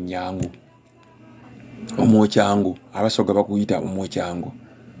ky'omunnyango, omwokyango, abasoga bakuyita omwokyango,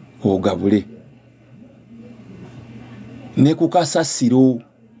 ogabule. Ne ku kasasiro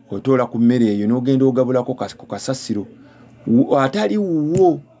otoola ku mmere eyo n'ogenda ogabulako ku kasasiro atali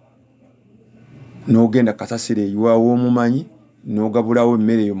wuwo, n'ogenda kasasiro eyiwaawo omumanyi n'ogabulawo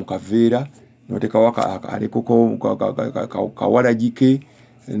emmere eyo mu kaveera n'oteekawo alekoko kawalagike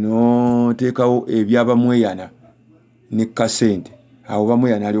n'oteekawo ebyabamweyana ne kasente. Awo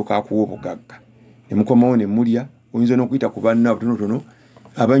bamweyana alyoka akuwa obugagga ne mukomawo ne mulya. Oyinza n'okuyita ku banna butonotono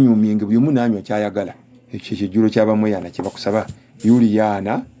abanyumyenge buli omu n'anywa kyayagala. Ekyo ekijjulo ky'abamweyana kye bakusaba.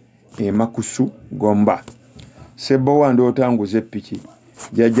 Yuliyaana Makusu Gomba. Sebowa ndootanguza eppiki,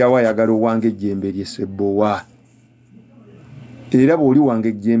 jjajjaawo ayagala owange ejjembe lye Sebowa. Era bw'oli wange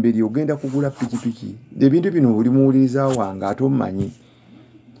ejjembe lye ogenda kugula pikipiki. Ebintu bino buli muwuliriza wange ate omanyi.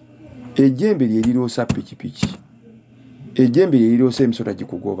 Ejjembe lye liroosa pikipiki, ejjembe lye liroosa emisota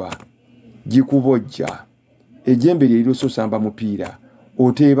gikugoba, gikubojja, ejjembe lye liroosa osamba mupiira,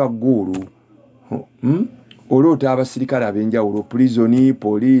 oteeba ggoolo, oloota abasirikale ab'enjawulo, pulizoni,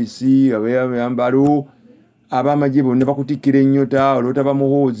 poliisi, abayambalo, ab'amagye bonna bakutikkira ennyota, oloota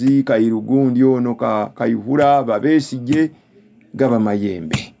bamuhoozi, Kayirugundi ono Kayihura, Babeesigye, gaba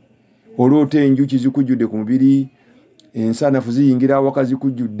mayembe. Oloota enjuki zikujjudde ku mubiri, ensanafu ziyingira awaka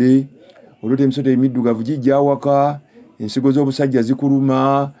zikujjudde, oloota emisota emiddugavu gijja awaka, ensigo z'obusajja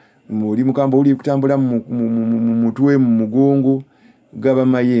zikuluma, oli mukamba oli kutambula mu mutwe mu mugongo, gaba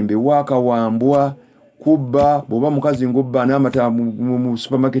mayembe. Waaka wambwa, kubba, bw'oba mukazi ng'obba n'amata mu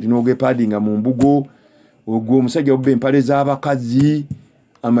supermarket n'ogepaadinga mu mbugo, ogwo omusajja obba empale z'abakazi,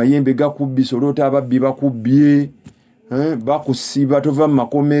 amayembe gakubbisa, oloota ababbi bakubbye, bakusiba tova mu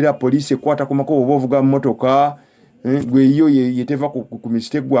makomera, poliisi ekwata ku makobo oba ovuga mu motoka, gwe yo yeteva ku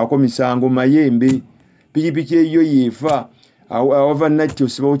mistake gwako misango mayembe. Pikipiki eyo yeefa awava natti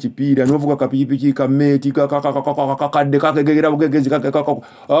osibawo kipiira n'ovuga kapikipiki kameeti kakadde kakegera bugegezi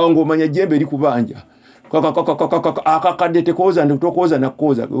ng'omanya ejjembe likubanja akakadde tekooza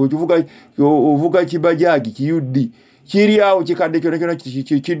nakooza. Ovuga kibajaagi kiyuddi kiri awo kikadde kyona kyona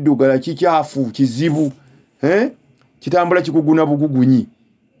kiddugala kikyafu kizibu, kitambula kikuguna bugugunyi.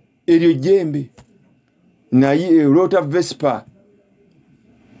 Eryo jjembe. Naye oloota Vespa,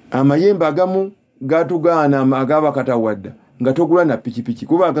 amayembe agamu gatugaana agaba katawadda nga togula na pikipiki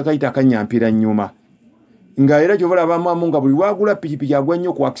kuba agakayita akanyampira nnyuma. Nga era kyobola abamu nga buli wagula pikipiki agwa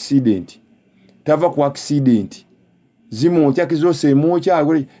nnyo ku accident, tava ku accident, zimwokya kizoose emwokya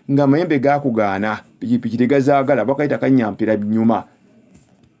nga amayembe gakugaana, pikipiki tegazaagala, bakayita akanyampira nnyuma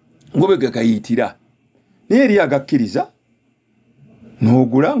ngobe gakayitira. Naye eri agakkiriza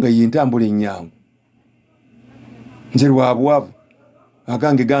n'ogula nga yentambula ennyangu. Nze lwabwavu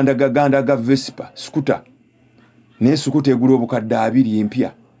agange ganda ga Vespa skuta, naye skuta egula obukadde 2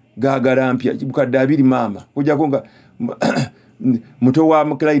 empya, gaagala mpya bukadde 2 maama. Kujjako nga muto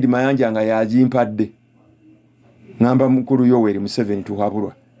wa Clyde Mayanja nga yazimpadde, ngamba mukulu Yoweri Museveni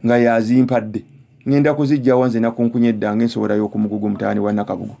tuhabulwa nga yazimpadde ngenda kuzijja wanze nakunkunye ddange nsobola y'okumugugu mutaani wa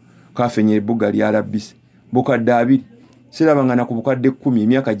Nakabugo kafenye ebbuga lya Labisi bukadde 2 sirabanga na ku bukadde 10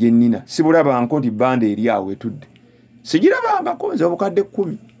 emyaka gye nnina sibulaba nko nti banda eri awo etudde sigirabanga ko nze obukadde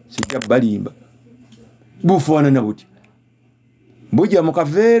 10 sijja balimba bufaanana buti bujja mu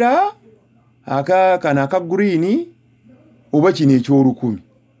kaveera akakana aka green oba kino eky'olukumi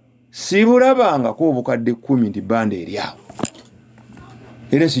sibulabanga ko obukadde 10 nti banda eri awo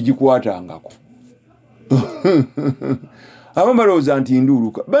era sigikwatangako abamu balowooza nti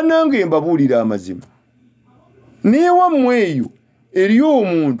nduuluka bannange mbabuulira amazima newammwe eyo eriyo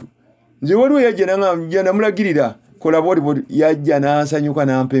omuntu nze waliwo yajja namulagirira kola bwoti yajja n'ansanyuka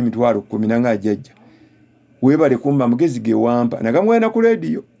n'ampa emitwalo 10 nanga ajjajja weebale kumba mugezi ge wampa nagamwena ku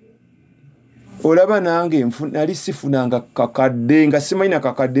leediyo olaba nange nali sifunanga kakadde nga simanyi na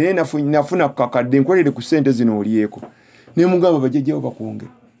kakadde nafuna kakadde nkolere ku ssente zino olyeko ne mugamba bajjajjawo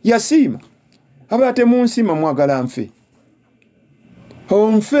bakwongera yasiima aba temunsima mwagala nfe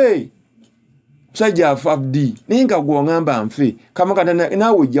onfe musajja afabdi naye nga gw'oŋŋamba nfe kamakata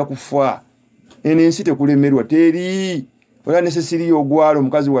naawe ojja kufa eno ensi tekulemerwa teri ola ne Cecilia Ogwalo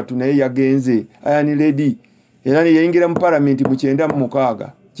omukazi wattu naye yagenze ayani ledi era yayingira mu palamenti mu 96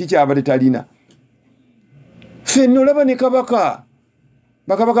 kikyabadde talina ffenna olaba ne kabaka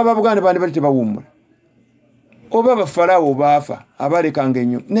bakabaka ba Buganda bandi bali tebawummula oba bafalawo baafa abalekanga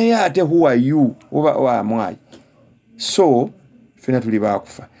ennyo naye ate who are you oba wamwayi so ffenna tuli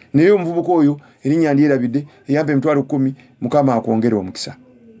baakufa naye omuvubuka oyo erinnya ndyerabidde eyampa emitwalo 10 Mukama akwongera omukisa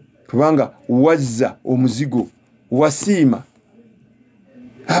kubanga wazza omuzigo wasiima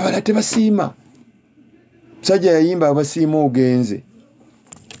abala tebasiima musajja yayimba abasiima ogenze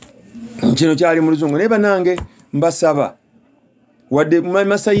kino kyali mu Luzungu naye bannange mbasaba wadde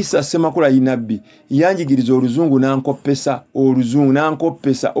Masayisa Ssemakula Inabbi yanjigiriza Oluzungu nankoppesa Oluzungu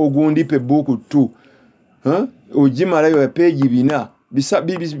nankoppesa ogundipe buku 2 ogimalayo ya peegi 4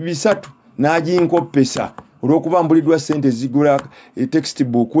 bisatu n'aginkoppesa olw'okuba mbuliddwa ssente zigula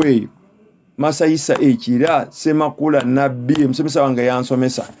textbook eyo Masayisa ekira Ssemakula Nabbi omusomesa wange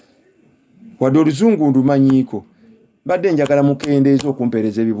yansomesa wadde Oluzungu ndumanyiiko badde njagala mukendeeza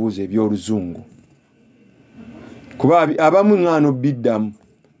okumpeereza ebibuuzo eby'Oluzungu kuba abamu ngano biddamu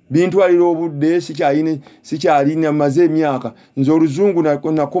bintwalira obudde sikyalina maze emyaka nze Oluzungu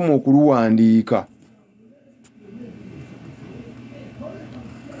nakoma okuluwandiika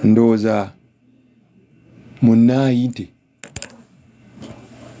ndooza munnayinte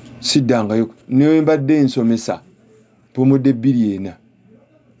siddangayo newe mbadde ensomesa pomudde 2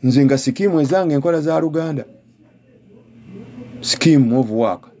 nze nga sikimu ezange enkola za Luganda scheme of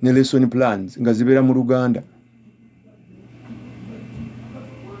work ne lesson plans nga zibeera mu Luganda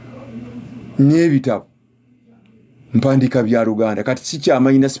n'ebitabo mpandiika bya Luganda kati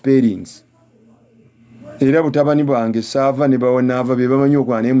sikyamanyi na spellings era butabani bwange saava ne bawonaava be bamanyi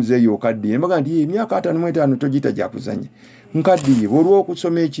okwana naye muzeeyi okaddiye mbaga nti emyaka 55 togita gyakuzanya nkaddiye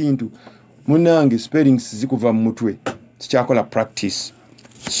olw'okusoma ekintu munnange spellings zikuva mu mutwe sikyakola practice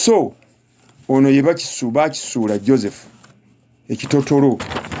so ono ye bakisuula Joseph ekitotolo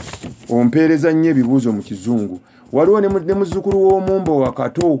ompeereza nnyo ebibuuzo mu Kizungu waliwo ne muzzukulu w'omumbo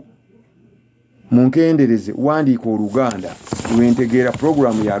wakato munkendereze wandiika Oluganda lwentegeera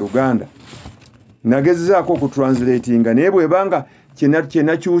programu ya Luganda nagezezaako okutranslatinga naye bwebanga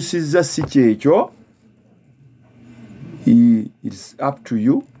kyenakyusizza si kyekyo it's up to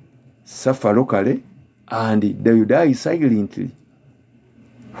you suffer locally and you die silently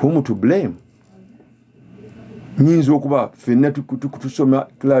whom to blame nyinza okuba ffenna tusoma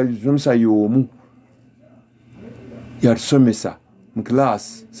tusomesa y'omu yatusomesa mu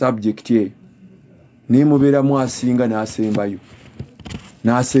class subject eyo naye mubeeramu asinga n'asembayo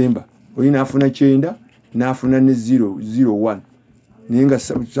n'asemba oli n'afuna 9 n'afuna ne 001 naye nga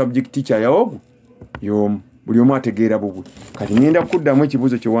subject teacher yawogu y'omu buli omu ategeera bubwe kati ngenda kuddamu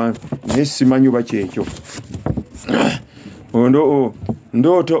ekibuuzo kyewange naye simanyi oba kyekyo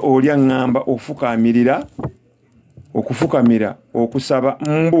ndooto olya ŋŋamba okufukamira okusaba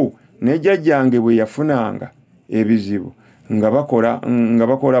mbu ne jjajjange bwe yafunanga ebizibu nga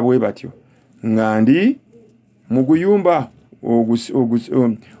bakola bwe batyo nga ndi mu guyumba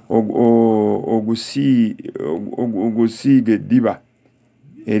ogusiiga eddiba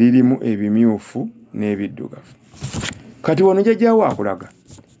eririmu ebimyufu n'ebiddugavu kati wano jjajjaawo akulaga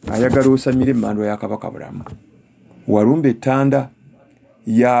ayagala osamira emmandwa ya Kabaka Bulamu Walumbe Ettanda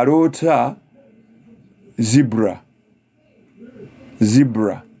yaloota zebra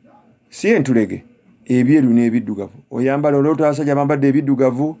si entulege ebyeru n'ebiddugavu oyambala olwoota abasajja bambadde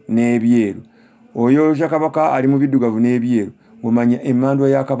ebiddugavu n'ebyeru oyo Kabaka ali mu biddugavu n'ebyeru omanya emmandwa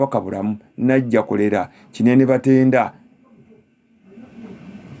ya Kabaka Bulamu najja kolera Kinene Batenda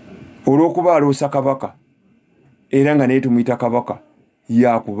olw'okuba aloosa Kabaka era nga naye tumuyita Kabaka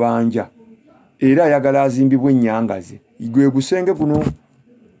yakubanja era ayagala azimbibwe Ennyangaze gwe gusenge guno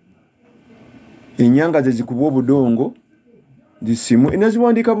Ennyangaze zikuba obudongo zisimu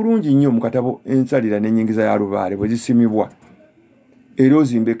enaziwandiika bulungi nnyo mu katabo ensalira n'ennyingiza ya Lubaale bwe zisimibwa era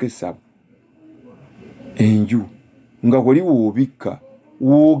ozimbeko essabo enju nga wali woobikka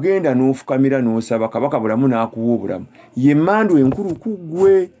woogenda n'ofukamira n'osaba Kabaka Bulamu n'akuwa obulamu ye mmandu enkulu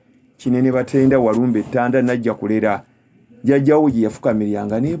kuggwe Kinene Batenda Walumbe Ettanda najja kulera jjajjawo gye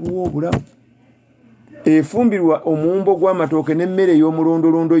yafukamiryanga n'ebuwa obulamu efumbirwa omuwumbo gw'amatooke n'emmere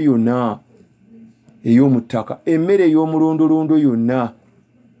ey'omulondolondo yonna ey'omu ttaka emmere ey'omulondolondo yonna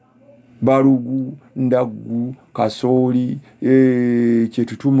balugu ndaggu kasooli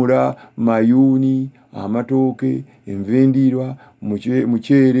kyetutumula mayuuni amatooke envendiirwa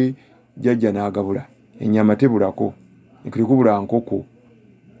muceere jjajja n'agabula ennyama tebulako ekuli kubula nkoko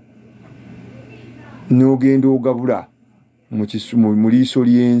n'ogenda ogabula mu liiso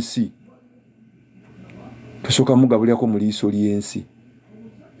ly'ensi tosooka mugabulirako mu liiso ly'ensi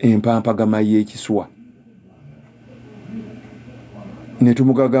empampagama y'ekiswa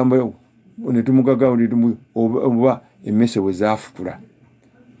netumugagamba oba emmese we zaafukula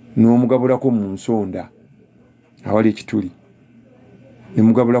n'omugabulako mu nsonda awali ekituli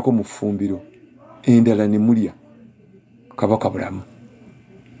nemugabulako mu ffumbiro endala ne mulya Kabaka Bulamu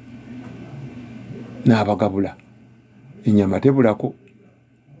n'abagabula ennyama tebulako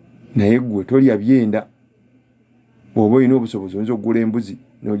naye ggwe tolya byenda bw'oba olina obusobozi oyinza okugula embuzi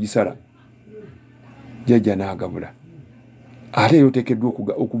n'ogisala jjajja n'agabula ate era oteekeddwa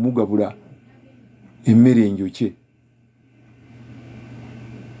okumugabula emmere enjokye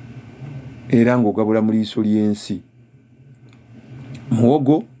era ng'ogabula mu liiso ly'ensi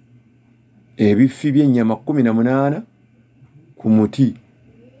muwogo ebifi by'ennyama 18 ku muti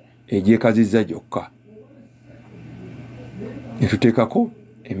egyekazizza gyokka ne tuteekako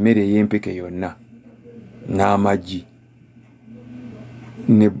emmere ey'empeke yonna n'amagi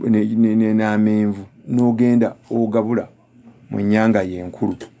n'amenvu n'ogenda ogabula mu nnyanga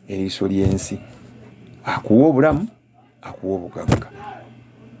y'enkulu eriiso ly'ensi akuwa obulamu akuwa obugagga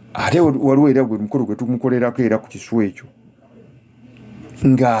ate waliwo era gwe mukolo gwe tumukolerako era ku kiswa ekyo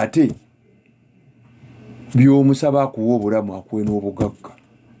ng'ate by'omusaba akuwa obulamu akuwe n'obugagga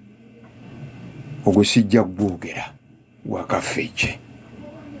ogwe sijja gwogera wakafeje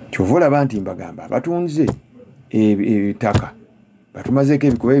kyova olaba nti mbagamba batunze ebitaka batumazeeko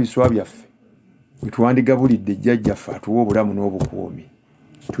ebikuba ebiswa byaffe wetwandigabulidde jjajjaffe atuwa obulamu n'obukuumi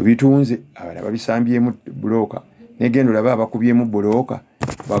tubitunze abalala babisambyemu bulooka negenda olaba abakubyemu bulooka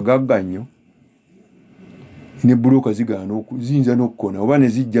bagagga nnyo ne bulooka ziyinza n'okukona oba ne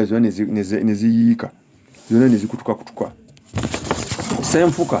zijja zona ne ziyiika zonna ne zikutukakutuka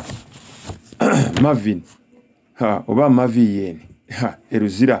senfuka Mavin oba Maviyeni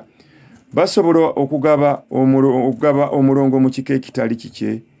eruzira basobola okugaba omulongo mu kika ekitali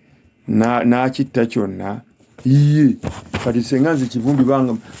kike n'akitta kyonna iye kati senga nze kivumbi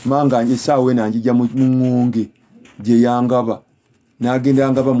manga esaawa eno anjija mu ŋŋonge gye yangaba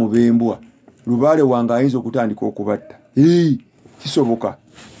n'agenda ngaba mu bembwa Lubaale wange ayinza okutandika okubatta kisoboka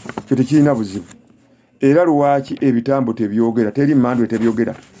kyo tekirina buzibu era lwaki ebitambo tebyogera teri mmandu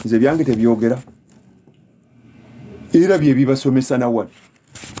tebyogera nze byange tebyogera era bye bibasomesa nawano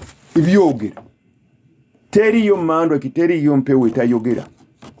ebyogera teriyo mmandu teriyo mpewo etayogera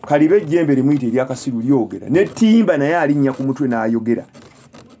kalibe ejjembe limuyita eryakasiru lyogera ne Timba naye alinnya ku mutwe n'ayogera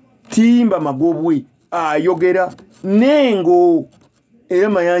Timba Magobwe ayogera Nengo era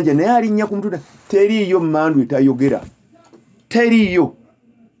Mayanja naye alinnya ku mutwe teriyo mmandu etayogera teriyo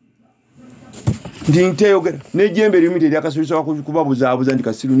ndi nteyogera n'ejjembe limuyita eryakasiru sobola kubabuzaabuza nti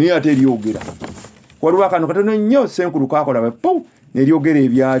kasiru naye ate eryogera waliwo akano katono nnyo Ssenkulu kaakola neryogera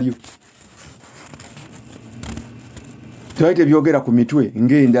ebyalyo twaite byogera ku mitwe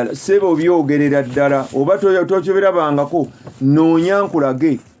ng'endala sebo byogerera ddala oba tokyoberabangako noonya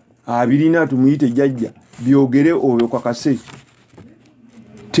nkulage abirina tumuyite jjajja byogere oyo kakase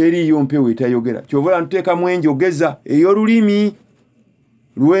teriyo mpewo etayogera kyova ntuteekamu enjogeza ey'olulimi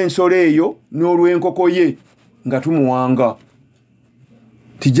lw'ensolo eyo n'olw'enkoko ye nga tumuwanga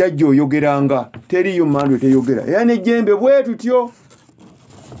tijajja oyogeranga teriyo mmandu etayogera era n'ejjembe bwe tutyo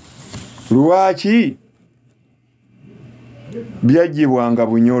lwaki byajjibwanga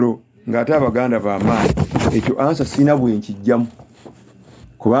Bunyoro ng'ate Abaganda b'amaanyi ekyo ansa sina bwe nkijjamu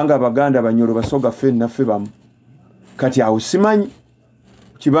kubanga Abaganda Banyoro basoga ffe naffe bamu kati awo simanyi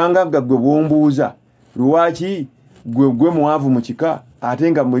kibanga ggwe bw'ombuuza lwaki gwe muwavu mu kika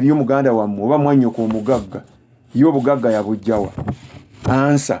ate nga muri muganda wammwe oba mwannyoko omugagga yo obugagga yabujjawa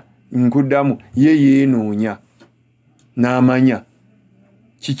ansa nkuddamu ye yeenoonya n'amanya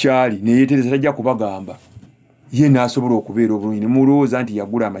kikyali neyetereza tajja kubagamba ye n'asobola okubeera obulungi ne mulowooza nti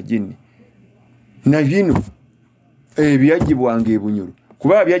yagula amajinni na bino ebyaggyibwanga ebunyolo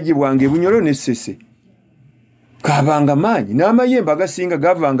kuba byaggyibwanga ebunyolo ne ssese kabanga maanyi n'amayembe agasinga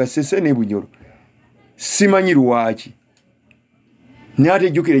gavanga ssese n'ebunyolo simanyi lwaki n'ate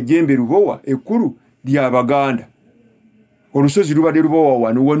jjukira ejjembe lubowa ekkulu ly'Abaganda olusozi lubadde lubowa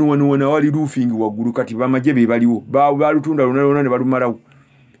wano wali roofing waggulu kati bamagye be baliwo balutunda lona ne balumalawo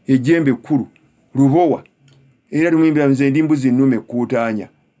ejjembe ekkulu lubowa era lumimbira nze ndi mbuzi nnume kuutaanya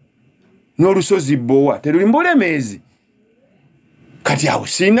n'olusozi bowa teruli mbulemeezi kati awo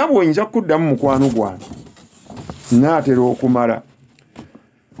sina bwonyinza kuddamu mukwano gwange naatera okumala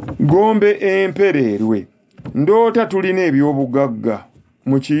gombe empererwe ndoota tulina ebyobugagga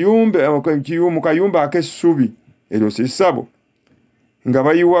mu kayumba ak'essubi eryo sisabo nga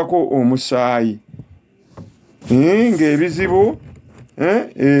bayiwako omusaayi ng'ebizibu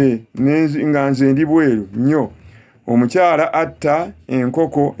nga nze ndi bweru nnyo omukyala atta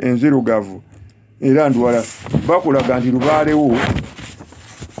enkoko enzirugavu era ndwala bakulaga nti Lubaalewo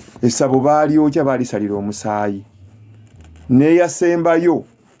essabo baalyokya baalisalira omusaayi neeyasembayo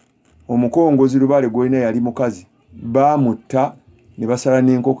omukongozi Lubaale gwolina yali mukazi baamutta ne basala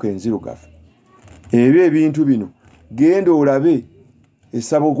n'enkoko enzirugavu ebyo ebintu bino genda olabe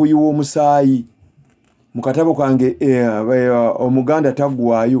essabo okuyiwa omusaayi mu katabo kange omuganda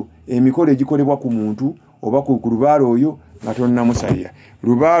taggwayo emikolo egikolebwa ku muntu oba ku Lubaale oyo nga tonnamusalira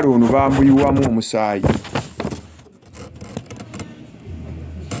Lubaale ono bamuyiwamu omusaayi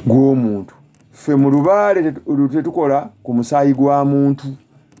gw'omuntu ffe mu Lubaale tetukola ku musaayi gwa muntu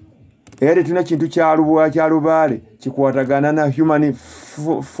era tetuna kintu kya Lubaale kikwatagana na human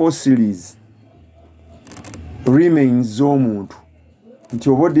fossils remains z'omuntu nti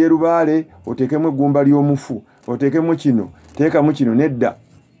oba odde Lubaale oteekemu eggumba ly'omufu oteekemu kino teekamu kino nedda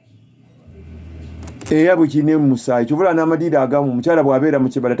era bwe kirina musaayi kyobula n'amadiira agamu omukyala bw'abeera mu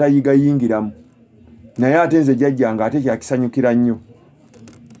kibala tayingiramu naye ate nze jjajjange ate kyakisanyukira nnyo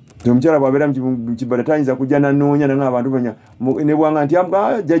omukyala bw'abeera mu kibala tayinza kujja nanoonya nanga abantu banya ne bwanga nti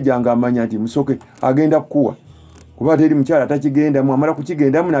jjajjange amanya nti musoke agenda kukuwa kuba teri mukyala takigendamu amala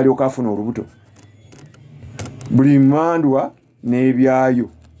kukigendamu n'alyoka afuna olubuto buli mmandwa n'ebyayo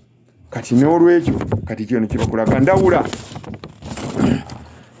kati n'olwekyo kati kyono kibakulaga ndawula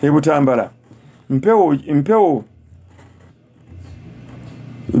ebutambala mpewo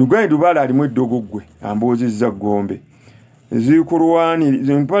Lubaale alimu eddogo ggwe amboozezza Gombe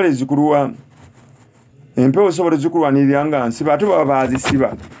empale zikulwa empewo sobola zikulwanirira nga nsiba ate baba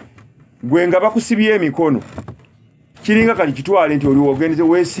bazisiba gwe nga bakusibye emikono kiringa kali kitwale nti oli ogenze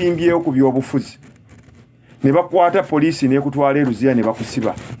weesimbyewo ku byobufuzi ne bakwata poliisi n'ekutwala eruzira ne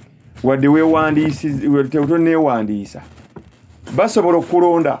bakusiba wadde toneewandiisa basobola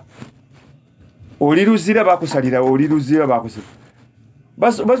okulonda oli luzira bakusalira oli luzira bakusiba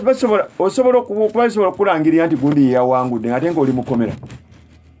osobola okulangirira nti gundi yeyawangudde ate nga oli mukomera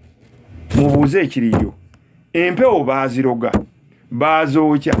mubuuze ekiriyo empewo baaziroga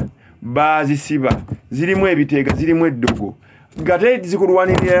baazookya baazisiba zirimu ebiteega zirimu eddogo gate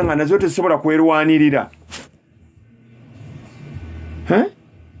zikulwanirira nga nazo tezisobola kwerwanirira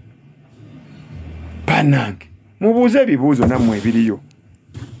panange mubuuze ebibuuzo nammwe ebiriyo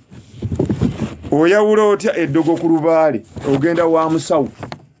oyawula otya eddogo ku Lubaale ogenda wa musawo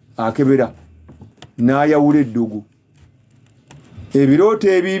akebera n'ayawula eddogo ebirooto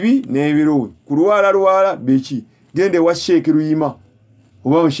ebibi n'ebirooto ku lwala biki gende wa sheeke Luyima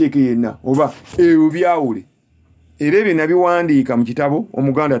oba musheeke yenna oba ebyo byawule era ebyo nabiwandiika mu kitabo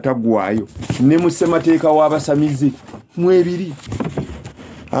omuganda taggwaayo ne mu ssemateeka w'abasamize mwebiri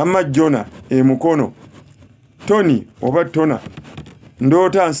amajjona emukono Tony oba Tona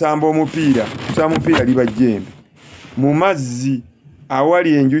ndoota nsamba omupiira liba jjembe mu mazzi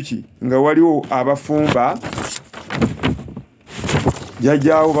awali enjuki nga waliwo abafumba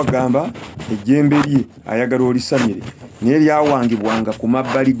jjajjaawo bagamba ejjembe lye ayagala olisamire naye lyawangibwanga ku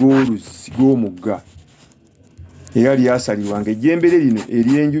mabbali g'oluzzi gw'omugga era lyasalirwanga ejjembe lino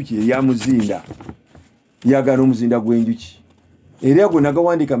ery'enjuki eryamuzinda lyagala omuzinda gw'enjuki era gwe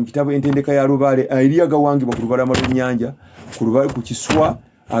nagawandiika mu kitabo entendeka ya Lubaale eryagawangibwa ku lubalama lw'ennyanja ku kiswa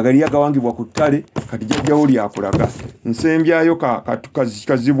agali agawangibwa ku ttale kati jjajjawo lyakulaga nsembyayo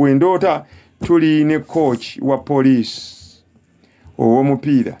kazibwe ndoota tuli ne coach wa poliisi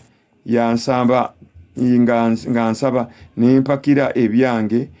ow'omupiira yansamba nga nsaba nempakira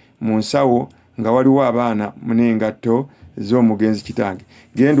ebyange mu nsawo nga waliwo abaana munengatto z'omugenzi kitange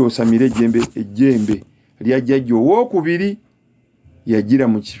genda osamire ejjembe lya jjajja owookubiri yagira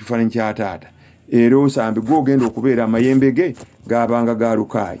mu kifaananyi kya taata era osambe gw'ogenda okubeera amayembe ge gaabanga ga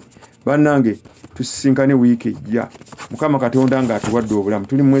lukaayi. Bannange tusisinkane wiiki ejja Mukama Katonda ng'atuwadde obulamu.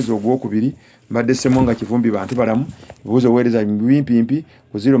 Tuli mu mwezi ogwokubiri. Mbadde Ssemonga Kivumbi Bantubalamu. Ebibuuzo weereza bimpimpi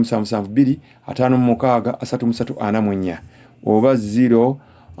ku 0772 56 3344 oba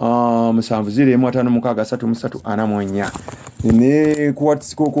 0701563344 ne ku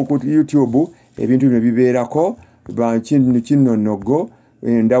YouTube ebintu bino bibeerako Ekinonoggo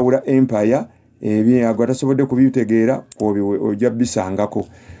Ndawula Empire agatasobodde kubitegeera ojja bisangako.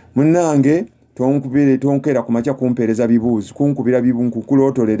 Munnange tonkeera ku makya kumpeereza bibuuzi kunkubira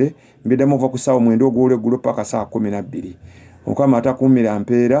nkukulootolere mbiddamu ova ku ssaawa 9 ogw'olweggulo paka ssaawa 12. Mukama atakuumira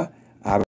mpeera